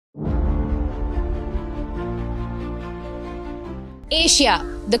Asia,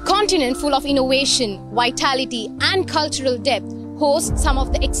 the continent full of innovation, vitality and cultural depth, hosts some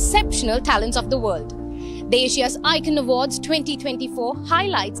of the exceptional talents of the world. The Asia's Icon Awards 2024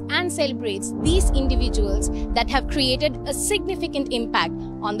 highlights and celebrates these individuals that have created a significant impact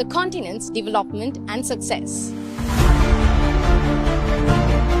on the continent's development and success.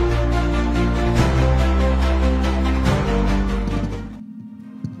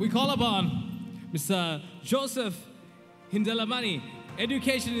 We call upon Mr. Joshaf Hindalamani,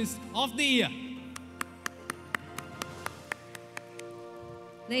 Educationist of the Year.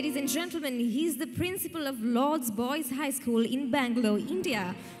 Ladies and gentlemen, he is the principal of Lourdes Boys High School in Bangalore,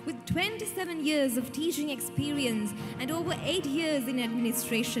 India, with 27 years of teaching experience and over 8 years in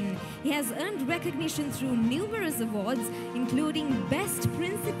administration. He has earned recognition through numerous awards, including Best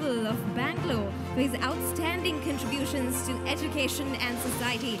Principal of Bangalore, for his outstanding contributions to education and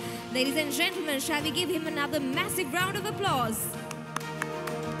society. Ladies and gentlemen, shall we give him another massive round of applause?